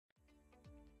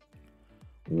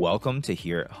Welcome to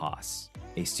Here at Haas,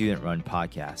 a student-run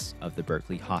podcast of the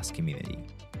Berkeley Haas community.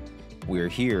 We're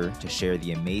here to share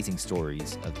the amazing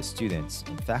stories of the students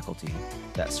and faculty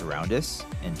that surround us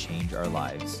and change our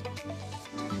lives.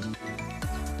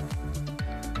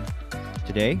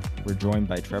 Today, we're joined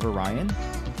by Trevor Ryan,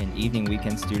 an evening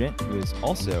weekend student who is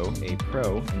also a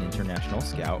pro and international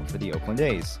scout for the Oakland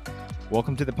A's.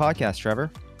 Welcome to the podcast,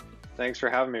 Trevor. Thanks for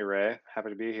having me, Ray. Happy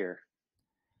to be here.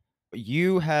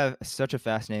 You have such a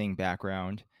fascinating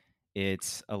background.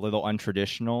 It's a little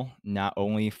untraditional, not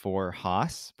only for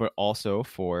Haas, but also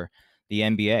for the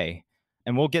NBA.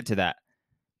 And we'll get to that.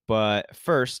 But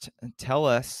first, tell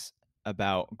us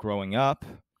about growing up,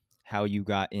 how you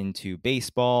got into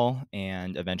baseball,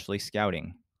 and eventually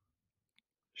scouting.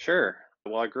 Sure.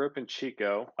 Well, I grew up in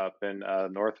Chico, up in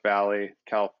North Valley,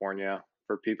 California.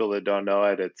 For people that don't know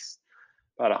it, it's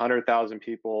about 100,000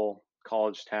 people,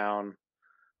 college town.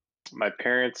 My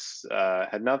parents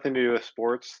had nothing to do with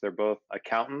sports. They're both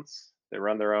accountants. They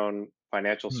run their own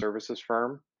financial services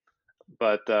firm.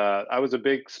 But I was a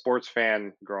big sports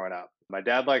fan growing up. My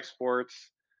dad liked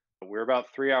sports. We're about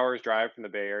 3 hours drive from the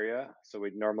Bay Area. So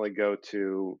we'd normally go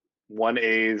to one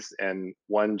A's and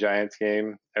one Giants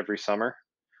game every summer.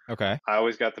 Okay. I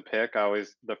always got the pick.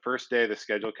 The first day the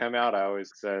schedule came out, I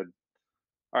always said,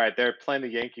 all right, they're playing the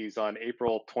Yankees on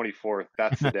April 24th.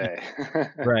 That's the day.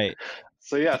 Right.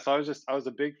 So I was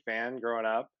a big fan growing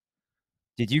up.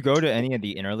 Did you go to any of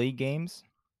the interleague games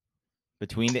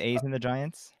between the A's and the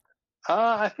Giants?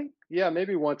 I think, yeah,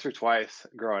 maybe once or twice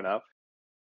growing up.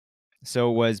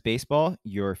 So was baseball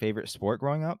your favorite sport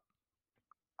growing up?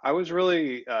 I was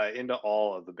really into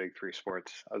all of the big three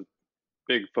sports. I was a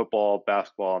big football,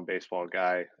 basketball, and baseball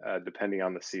guy, depending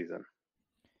on the season.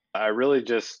 I really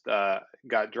just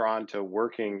got drawn to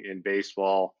working in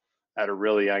baseball at a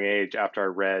really young age after I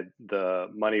read the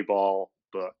Moneyball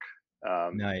book.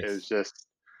 Nice.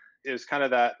 It was kind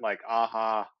of that like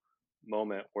aha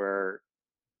moment where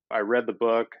I read the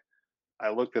book, I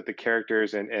looked at the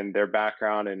characters and their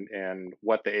background and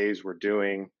what the A's were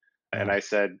doing, and I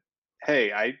said,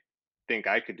 "Hey, I think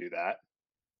I could do that."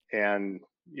 And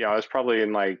I was probably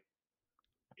in like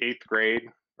eighth grade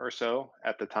or so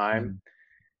at the time.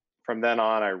 From then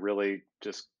on, I really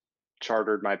just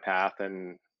chartered my path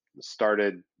and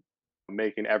started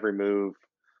making every move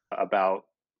about,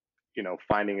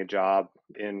 finding a job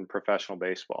in professional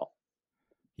baseball.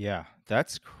 Yeah,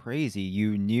 that's crazy.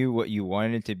 You knew what you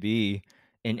wanted to be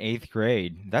in eighth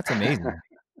grade. That's amazing.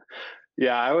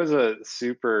 Yeah, I was a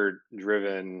super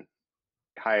driven,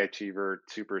 high achiever,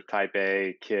 super type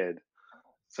A kid.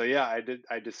 So yeah,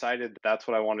 I decided that's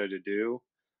what I wanted to do.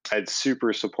 I had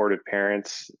super supportive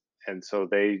parents, and so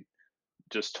they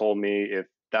just told me if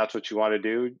that's what you want to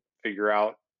do, figure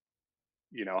out,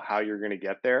 how you're going to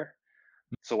get there.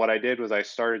 So what I did was I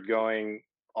started going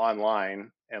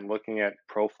online and looking at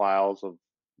profiles of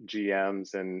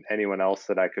GMs and anyone else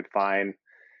that I could find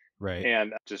Right.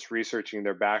 and just researching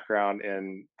their background.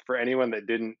 And for anyone that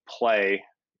didn't play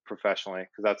professionally,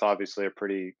 because that's obviously a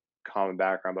pretty common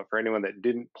background, but for anyone that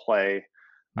didn't play,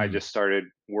 I just started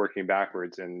working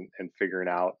backwards and figuring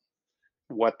out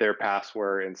what their paths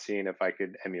were and seeing if I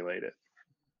could emulate it.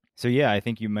 So yeah, I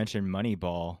think you mentioned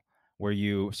Moneyball. Were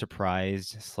you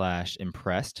surprised /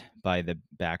 impressed by the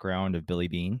background of Billy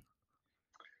Beane?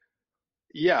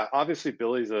 Yeah, obviously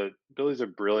Billy's a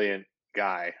brilliant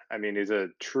guy. I mean, he's a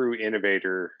true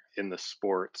innovator in the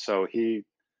sport. So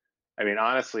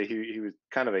honestly, he was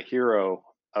kind of a hero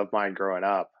of mine growing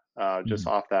up. Just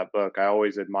off that book, I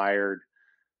always admired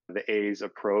the A's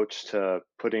approach to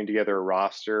putting together a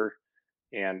roster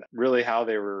and really how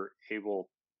they were able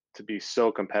to be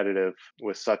so competitive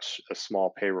with such a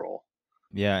small payroll.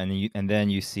 Yeah, and then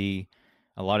you see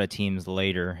a lot of teams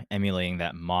later emulating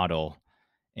that model,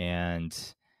 and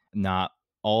not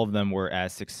all of them were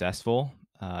as successful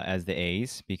as the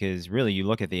A's, because really you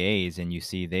look at the A's and you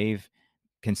see they've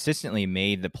consistently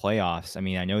made the playoffs. I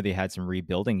mean, I know they had some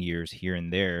rebuilding years here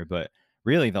and there, but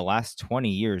really the last 20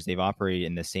 years they've operated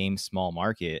in the same small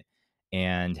market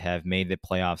and have made the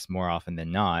playoffs more often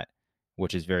than not,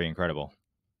 which is very incredible.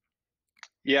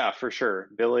 Yeah, for sure.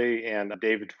 Billy and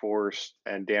David Forst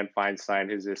and Dan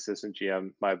Feinstein, his assistant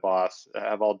GM, my boss,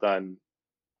 have all done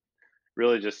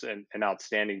really just an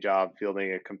outstanding job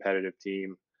fielding a competitive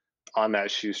team on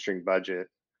that shoestring budget.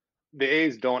 The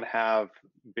A's don't have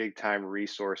big time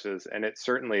resources, and it's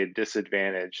certainly a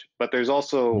disadvantage, but there's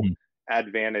also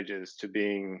advantages to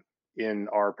being in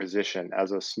our position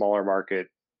as a smaller market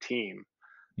team.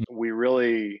 We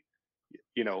really,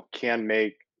 can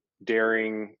make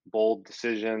daring, bold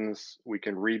decisions. We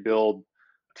can rebuild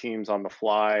teams on the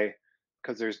fly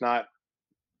because there's not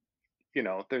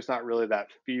there's not really that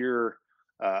fear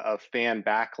of fan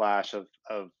backlash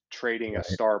of trading a Right.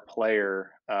 star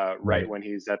player right Right. when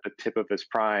he's at the tip of his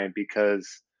prime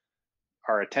because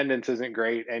our attendance isn't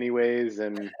great anyways,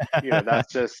 and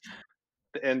that's just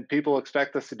and people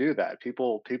expect us to do that.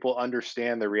 People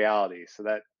understand the reality, so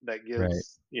that Right.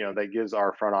 gives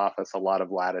our front office a lot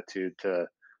of latitude to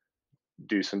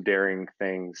do some daring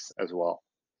things as well.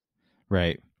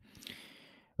 Right.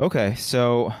 Okay,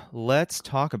 so let's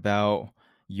talk about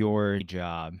your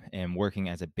job and working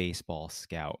as a baseball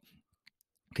scout.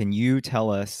 Can you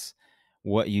tell us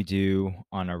what you do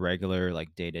on a regular,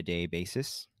 like day-to-day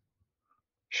basis?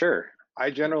 Sure.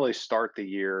 I generally start the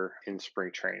year in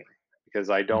spring training because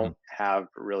I Mhm. don't have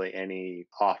really any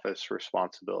office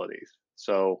responsibilities.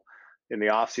 So in the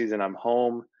off season, I'm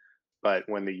home, but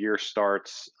when the year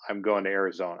starts, I'm going to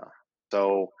Arizona.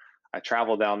 So I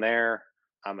travel down there.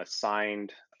 I'm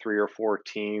assigned 3 or 4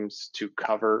 teams to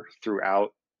cover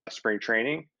throughout spring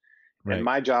training. And Right.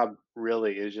 my job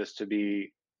really is just to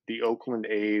be the Oakland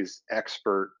A's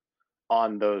expert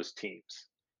on those teams.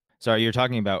 Sorry, you're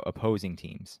talking about opposing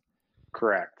teams.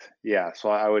 Correct. Yeah. So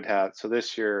I would have so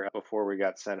this year before we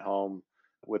got sent home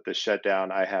with the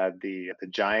shutdown, I had the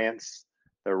Giants,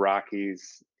 the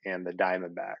Rockies, and the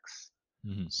Diamondbacks.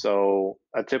 Mhm. So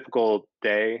a typical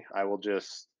day, I will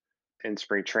just in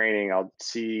spring training, I'll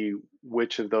see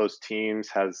which of those teams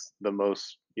has the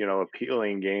most,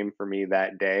 appealing game for me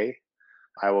that day.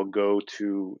 I will I'll go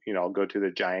to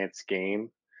the Giants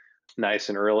game nice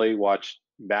and early, watch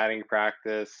batting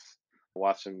practice,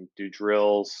 watch them do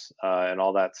drills and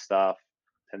all that stuff,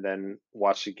 and then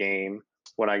watch the game.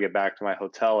 When I get back to my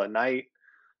hotel at night,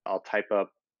 I'll type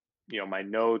up, my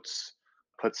notes,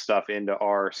 put stuff into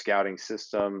our scouting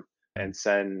system, Mm. and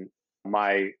send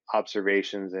my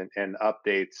observations and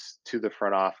updates to the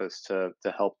front office to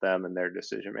help them in their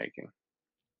decision making.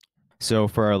 So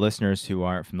for our listeners who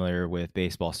aren't familiar with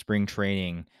baseball, spring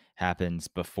training happens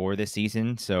before the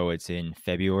season, so it's in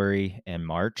February and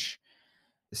March.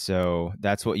 So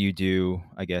that's what you do,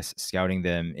 I guess, scouting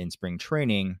them in spring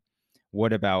training.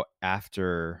 What about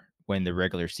after when the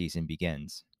regular season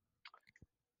begins?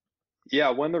 Yeah,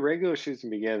 when the regular season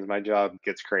begins, my job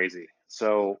gets crazy.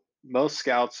 So most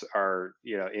scouts are,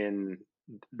 in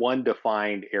one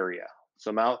defined area.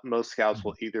 So most scouts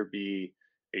will Mhm. either be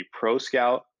a pro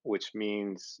scout, which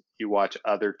means you watch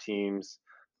other teams,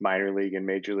 minor league and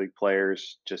major league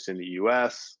players just in the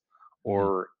US,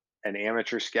 Mhm. or an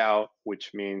amateur scout,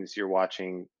 which means you're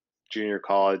watching junior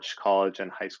college, college,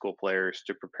 and high school players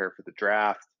to prepare for the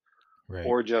draft, Right.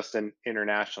 or just an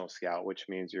international scout, which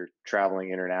means you're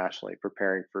traveling internationally,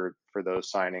 preparing for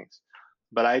those signings.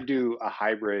 But I do a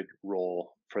hybrid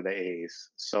role for the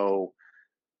A's. So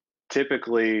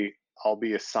typically, I'll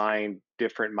be assigned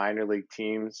different minor league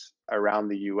teams around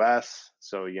the U.S.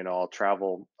 So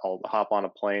I'll hop on a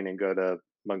plane and go to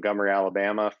Montgomery,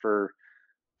 Alabama for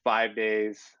 5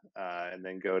 days, and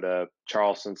then go to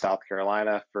Charleston, South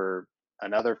Carolina for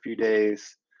another few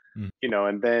days, Mm.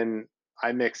 and then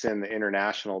I mix in the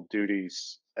international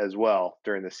duties as well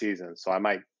during the season. So I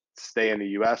might stay in the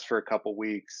US for a couple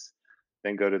weeks,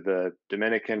 then go to the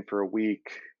Dominican for a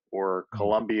week, or Mm.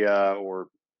 Colombia, or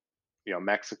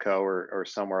Mexico, or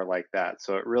somewhere like that.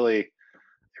 So it really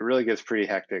gets pretty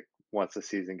hectic once the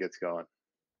season gets going.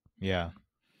 Yeah.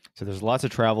 So there's lots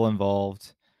of travel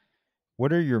involved.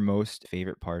 What are your most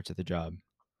favorite parts of the job?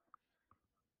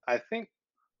 I think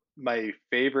my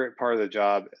favorite part of the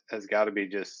job has got to be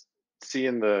just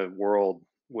seeing the world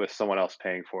with someone else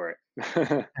paying for it.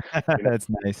 you know That's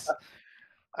nice.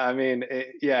 I mean,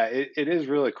 yeah, it is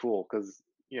really cool because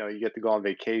you get to go on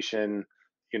vacation.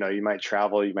 You might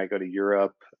travel, you might go to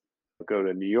Europe, go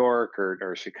to New York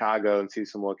or Chicago and see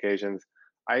some locations.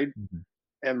 I Mhm.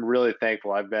 am really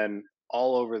thankful. I've been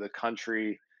all over the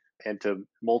country and to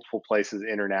multiple places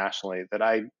internationally that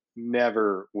I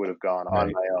never would have gone on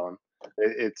Right. my own.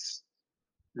 It's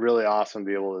really awesome to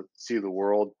be able to see the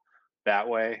world that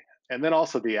way. And then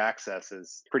also the access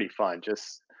is pretty fun.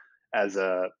 Just as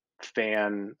a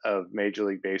fan of Major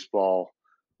League Baseball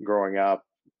growing up,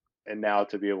 and now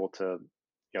to be able to,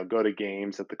 go to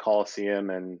games at the Coliseum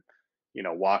and,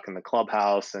 walk in the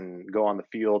clubhouse and go on the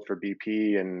field for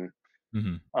BP and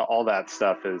Mhm. all that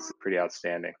stuff is pretty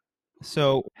outstanding.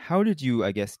 So, how did you,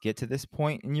 I guess, get to this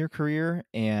point in your career,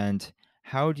 and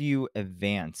how do you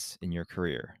advance in your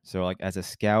career? So, like as a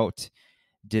scout,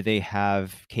 do they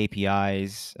have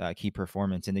KPIs, key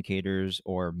performance indicators,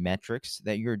 or metrics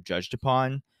that you're judged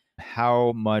upon?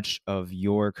 How much of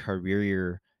your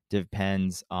career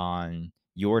depends on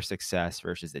your success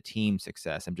versus the team's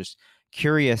success? I'm just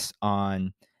curious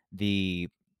on the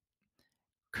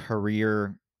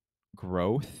career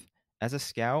growth as a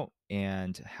scout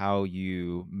and how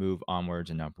you move onwards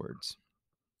and upwards?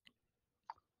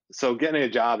 So getting a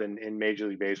job in Major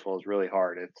League Baseball is really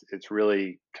hard. It's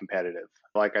really competitive.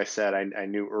 Like I said, I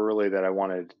knew early that I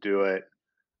wanted to do it.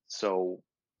 So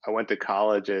I went to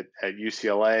college at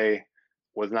UCLA,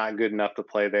 was not good enough to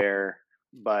play there,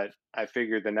 but I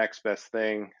figured the next best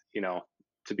thing,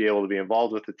 to be able to be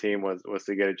involved with the team was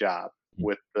to get a job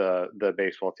with the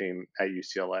baseball team at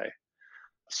UCLA.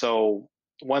 So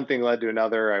one thing led to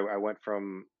another. I went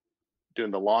from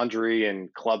doing the laundry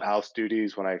and clubhouse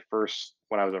duties when I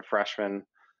was a freshman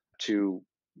to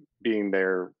being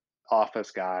their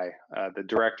office guy, the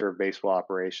director of baseball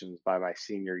operations by my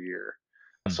senior year.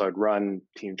 Hmm. So I'd run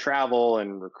team travel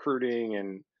and recruiting,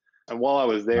 and while I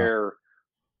was Wow. there,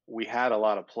 we had a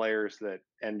lot of players that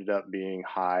ended up being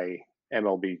high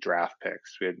MLB draft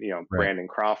picks. We had, Right. Brandon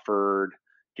Crawford,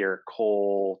 Garrett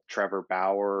Cole, Trevor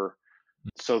Bauer.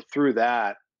 So through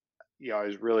that, I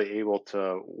was really able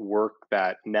to work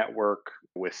that network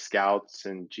with scouts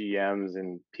and GMs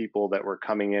and people that were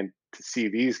coming in to see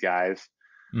these guys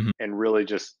Mhm. and really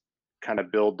just kind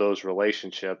of build those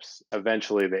relationships.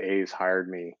 Eventually, the A's hired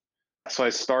me. So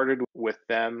I started with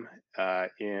them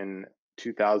in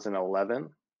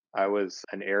 2011. I was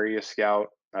an area scout.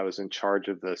 I was in charge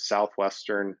of the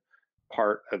southwestern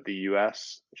part of the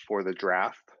US for the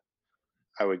draft.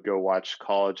 I would go watch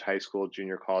college, high school,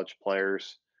 junior college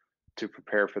players to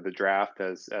prepare for the draft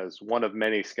as one of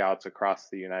many scouts across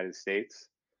the United States.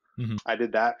 Mhm. I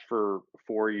did that for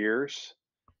 4 years,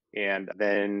 and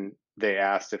then they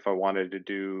asked if I wanted to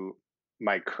do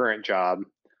my current job,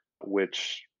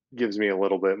 which gives me a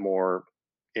little bit more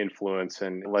influence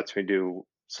and lets me do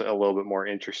a little bit more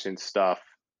interesting stuff.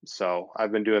 So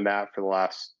I've been doing that for the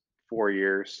last 4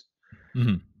 years.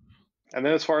 Mhm. And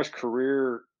then as far as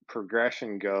career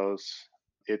progression goes,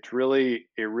 it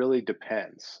really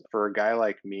depends. For a guy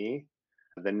like me,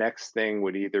 the next thing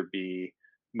would either be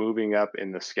moving up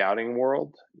in the scouting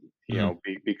world,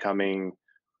 Mhm. becoming,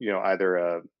 either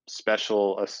a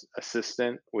special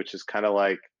assistant, which is kind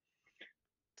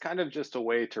of just a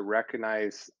way to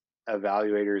recognize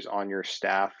evaluators on your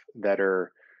staff that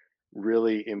are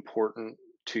really important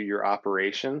to your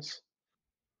operations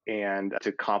and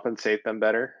to compensate them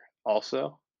better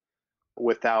also,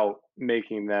 without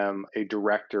making them a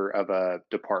director of a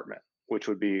department, which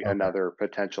would be Okay. another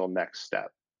potential next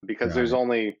step because Got there's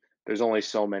it. only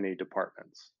so many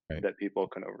departments Right. that people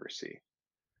can oversee.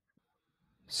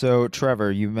 So,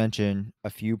 Trevor, you mentioned a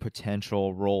few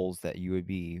potential roles that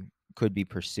you could be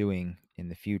pursuing in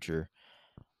the future.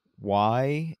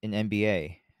 Why an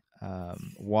MBA?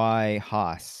 Why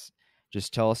Haas?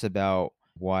 Just tell us about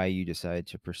why you decided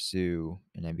to pursue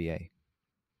an MBA.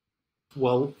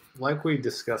 Well, like we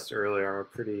discussed earlier, I'm a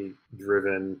pretty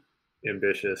driven,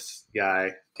 ambitious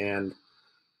guy, and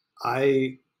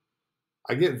I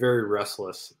I get very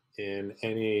restless in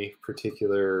any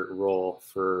particular role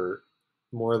for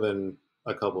more than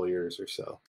a couple of years or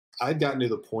so. I'd gotten to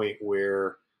the point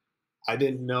where I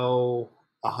didn't know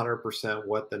 100%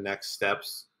 what the next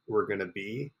steps were going to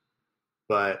be,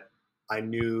 but I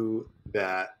knew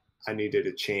that I needed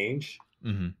a change.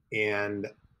 Mhm. And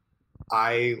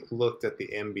I looked at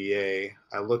the MBA.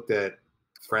 I looked at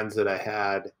friends that I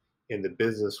had in the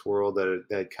business world that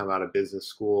had come out of business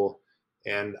school.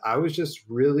 And I was just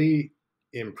really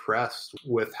impressed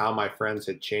with how my friends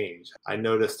had changed. I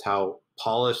noticed how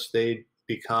polished they'd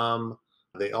become.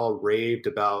 They all raved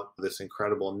about this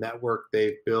incredible network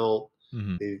they've built,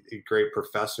 Mhm. the great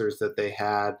professors that they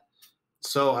had.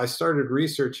 So I started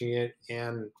researching it,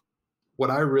 and what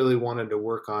I really wanted to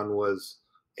work on was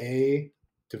a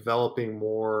developing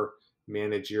more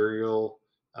managerial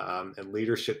and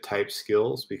leadership type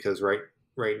skills because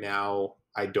right now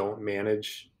I don't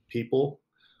manage people,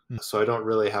 Mm. so I don't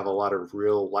really have a lot of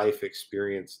real life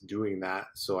experience doing that.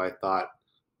 So I thought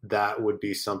that would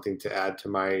be something to add to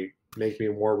my make me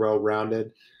more well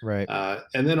rounded. Right.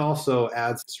 And then also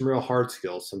add some real hard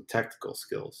skills, some technical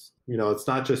skills. It's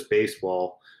not just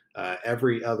baseball.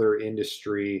 Every other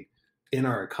industry in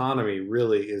our economy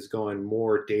really is going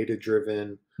more data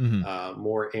driven, Mhm.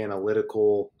 more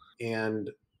analytical.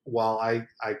 And while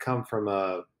I come from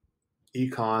a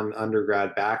econ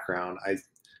undergrad background, I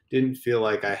didn't feel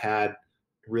like I had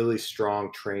really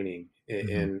strong training Mhm.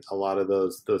 in a lot of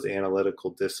those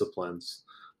analytical disciplines.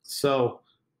 So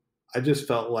I just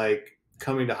felt like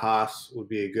coming to Haas would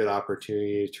be a good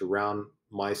opportunity to round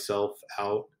myself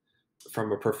out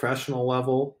from a professional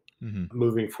level Mhm.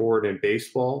 moving forward in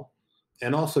baseball,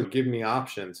 and also give me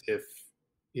options if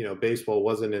baseball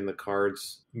wasn't in the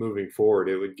cards moving forward.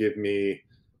 It would give me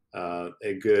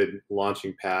a good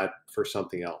launching pad for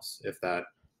something else if that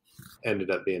ended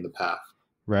up being the path.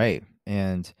 Right.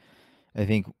 And I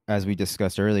think, as we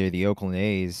discussed earlier, the Oakland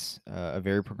A's, a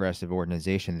very progressive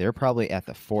organization, they're probably at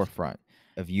the forefront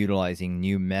of utilizing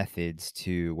new methods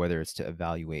to, whether it's to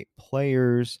evaluate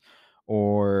players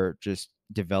or just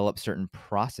develop certain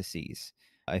processes.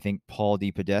 I think Paul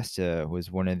DePodesta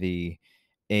was one of the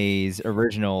A's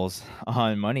originals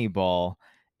on Moneyball.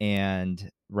 And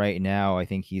right now, I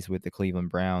think he's with the Cleveland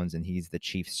Browns and he's the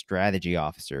chief strategy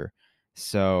officer.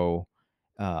 So,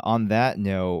 on that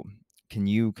note, can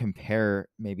you compare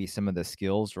maybe some of the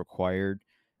skills required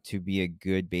to be a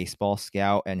good baseball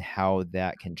scout and how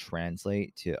that can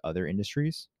translate to other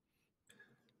industries?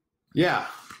 Yeah.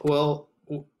 Well,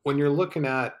 when you're looking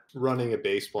at running a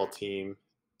baseball team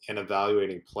and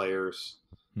evaluating players,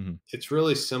 Mhm. it's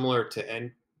really similar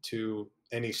to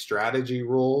any strategy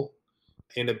role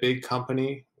in a big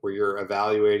company where you're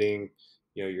evaluating,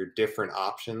 your different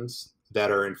options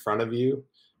that are in front of you.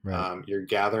 Right. You're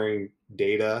gathering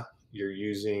data. You're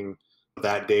using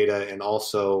that data, and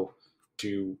also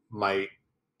you might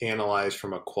analyze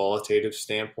from a qualitative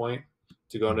standpoint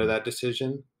to go into Mhm. that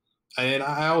decision. And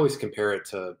I always compare it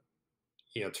to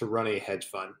to running a hedge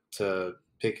fund, to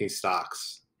picking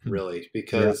stocks, Hmm. really, Yeah.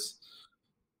 because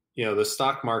the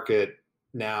stock market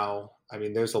now, I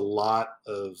mean, there's a lot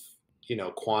of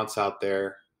quants out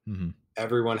there. Mhm.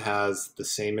 Everyone has the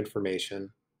same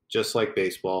information, just like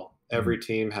baseball. Mhm. Every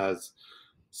team has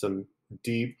some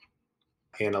deep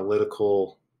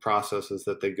analytical processes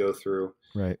that they go through.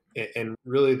 Right. And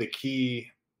really the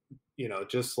key,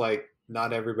 just like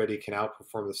not everybody can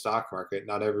outperform the stock market,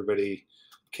 not everybody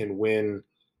can win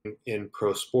in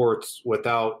pro sports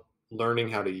without learning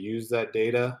how to use that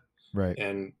data Right.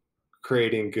 and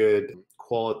creating good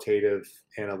qualitative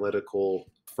analytical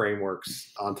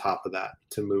frameworks on top of that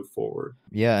to move forward.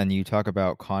 Yeah, and you talk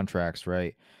about contracts,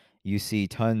 right? You see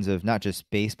tons of not just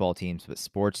baseball teams, but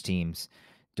sports teams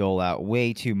dole out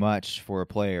way too much for a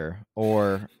player.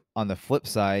 Or on the flip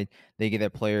side, they get a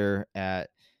player at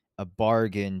a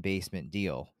bargain basement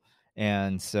deal.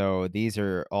 And so these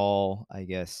are all, I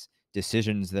guess,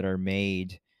 decisions that are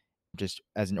made just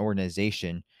as an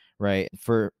organization, right?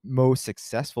 For most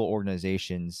successful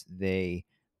organizations, they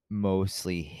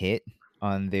mostly hit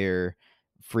on their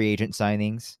free agent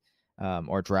signings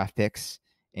or draft picks.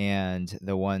 And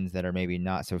the ones that are maybe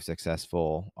not so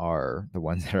successful are the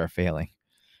ones that are failing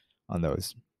on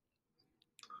those.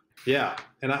 Yeah.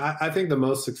 And I think the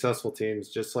most successful teams,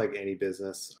 just like any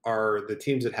business, are the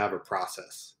teams that have a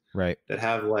process, Right. that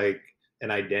have like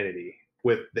an identity.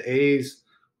 With the A's,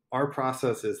 our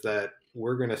process is that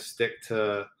we're going to stick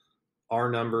to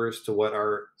our numbers, to what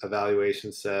our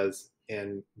evaluation says,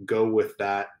 and go with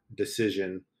that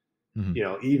decision,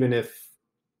 Mhm. even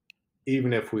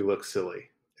if we look silly.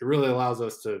 It really allows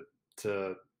us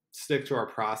to stick to our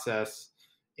process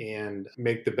and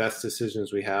make the best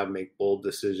decisions we have, make bold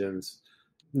decisions,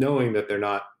 knowing that they're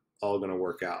not all going to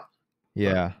work out.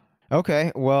 Yeah.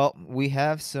 Okay. Well, we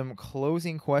have some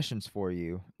closing questions for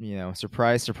you.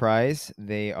 Surprise, surprise.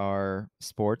 They are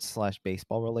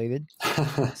sports/baseball related. All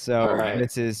So right.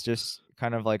 this is just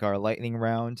kind of like our lightning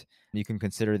round. You can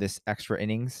consider this extra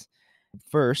innings.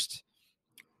 First,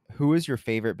 who is your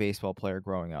favorite baseball player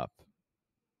growing up?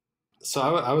 So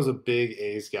I was a big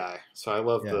A's guy. So I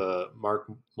love Yeah. the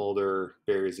Mark Mulder,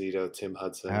 Barry Zito, Tim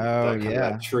Hudson, Oh, that kind of yeah.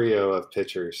 that trio of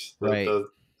pitchers. Right.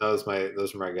 Those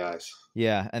were my guys.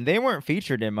 Yeah. And they weren't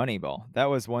featured in Moneyball. That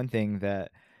was one thing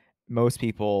that most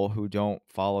people who don't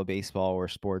follow baseball or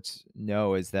sports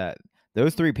know, is that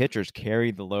those three pitchers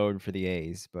carried the load for the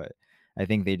A's, but I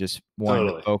think they just wanted to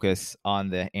Totally. focus on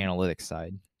the analytics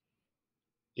side.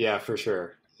 Yeah, for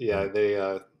sure. Yeah, Yeah.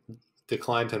 they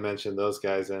declined to mention those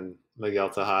guys and Miguel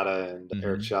Tejada and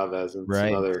Eric Mhm. Chavez and some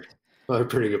Right. other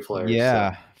pretty good players. So,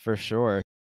 Yeah, for sure.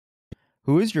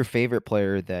 Who is your favorite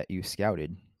player that you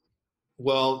scouted?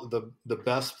 well, the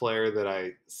best player that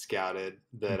I scouted,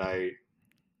 that Mhm.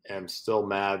 I am still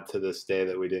mad to this day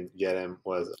that we didn't get him,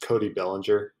 was Cody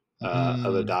Bellinger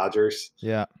of the Mm, Dodgers.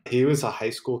 yeah. He was a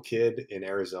high school kid in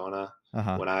Arizona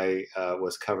Uh-huh. when I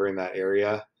was covering that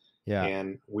area, Yeah.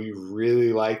 and we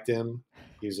really liked him.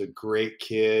 He was a great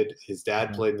kid. His dad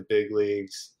Uh-huh. played in the big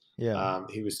leagues. Yeah.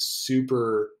 He was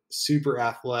super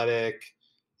athletic.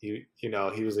 He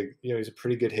was a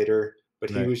pretty good hitter, but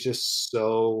he Right. was just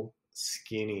so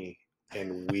skinny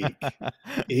and weak.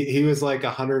 He was like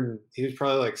 100. He was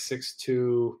probably like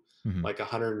 6'2", Mhm. like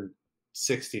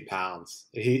 160 pounds.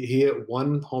 He hit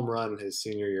one home run his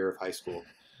senior year of high school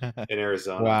in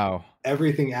Arizona. Wow.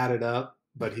 Everything added up,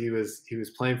 but he was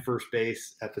playing first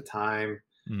base at the time.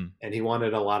 Mm. and he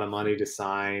wanted a lot of money to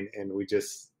sign, and we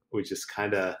just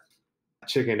kind of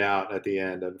chickened out at the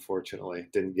end. Unfortunately,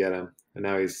 didn't get him, and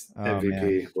now he's Oh man.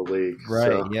 MVP of the league.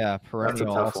 Right. So Yeah. that's a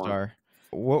Perennial tough one. all-star.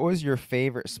 What was your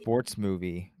favorite sports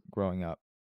movie growing up?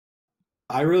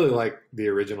 I really like the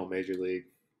original Major League.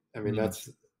 I mean, Mm,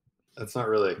 that's not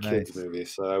really a kids nice. movie,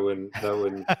 so that wouldn't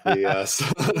be It's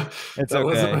that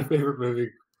wasn't my okay. favorite movie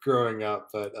growing up.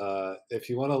 But if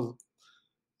you want to,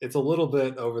 it's a little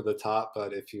bit over the top.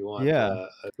 But if you want Yeah.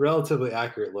 a relatively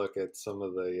accurate look at some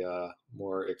of the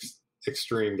more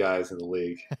extreme guys in the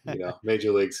league,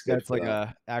 Major League's good That's for like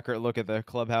that. a accurate look at the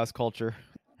clubhouse culture.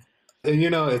 And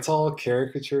it's all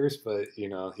caricatures, but you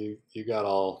got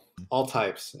all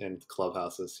types in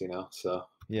clubhouses. So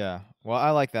Yeah. Well, I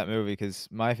like that movie because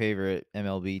my favorite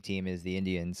MLB team is the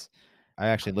Indians. I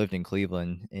actually lived in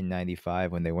Cleveland in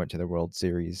 '95 when they went to the World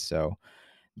Series, so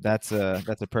that's a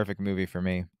perfect movie for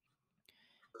me.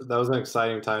 that was an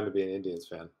exciting time to be an Indians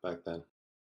fan back then.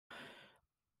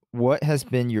 What has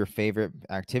been your favorite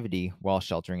activity while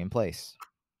sheltering in place?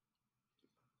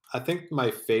 I think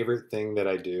my favorite thing that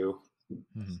I do,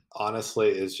 Mhm. honestly,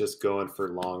 is just going for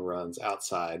long runs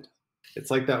outside.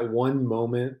 It's like that one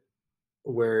moment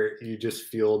where you just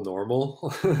feel normal.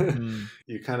 Mm,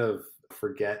 You kind of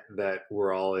forget that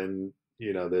we're all in,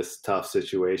 this tough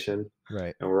situation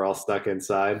right. and we're all stuck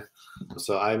inside.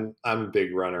 So I'm a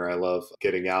big runner. I love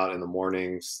getting out in the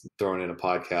mornings, throwing in a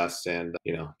podcast and,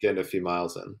 getting a few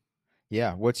miles in.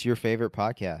 Yeah. What's your favorite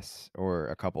podcast or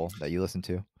a couple that you listen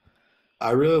to?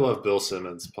 I really love Bill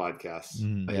Simmons' podcast.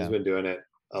 He's Yeah. been doing it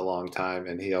a long time,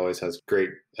 and he always has great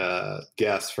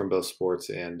guests from both sports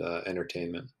and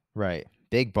entertainment. Right.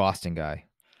 Big Boston guy.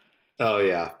 Oh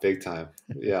yeah, big time.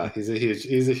 Yeah, he's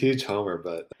a huge homer,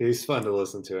 but he's fun to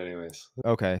listen to, anyways.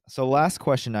 Okay. So last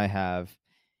question I have,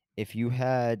 if you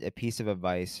had a piece of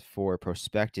advice for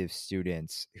prospective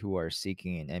students who are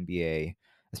seeking an MBA,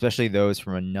 especially those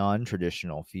from a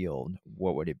non-traditional field,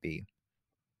 what would it be?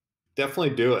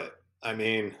 Definitely do it. I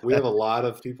mean, we have a lot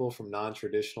of people from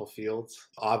non-traditional fields.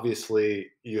 Obviously,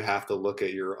 you have to look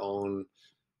at your own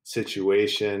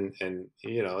situation, and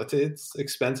it's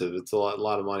expensive. It's a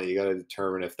lot of money. You got to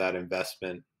determine if that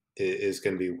investment is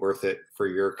going to be worth it for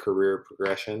your career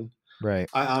progression. Right.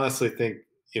 I honestly think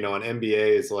an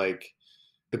MBA is like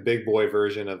the big boy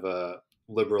version of a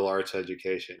liberal arts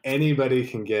education. Anybody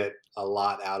can get a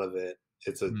lot out of it.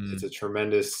 It's Mm, a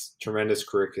tremendous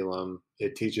curriculum.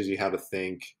 It teaches you how to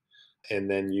think, and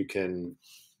then you can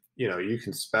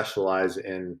specialize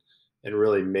in and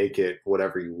really make it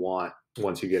whatever you want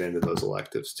once you get into those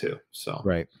electives too. So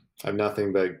right. I have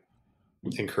nothing but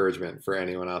encouragement for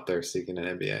anyone out there seeking an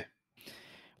MBA.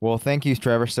 Well, thank you,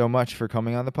 Trevor, so much for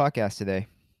coming on the podcast today.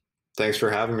 Thanks for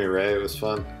having me, Ray. It was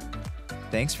fun.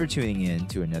 Thanks for tuning in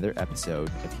to another episode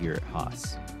of Here at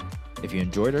Haas. If you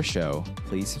enjoyed our show,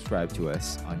 please subscribe to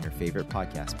us on your favorite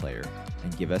podcast player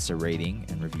and give us a rating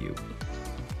and review.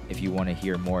 If you want to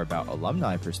hear more about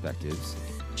alumni perspectives,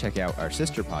 check out our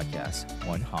sister podcast,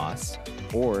 One Haas,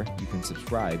 or you can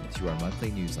subscribe to our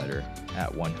monthly newsletter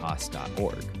at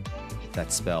onehaas.org.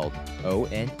 That's spelled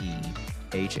ONEHAAS.org.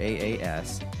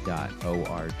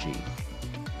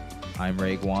 I'm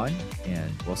Ray Guan,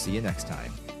 and we'll see you next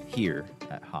time here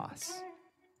at Haas.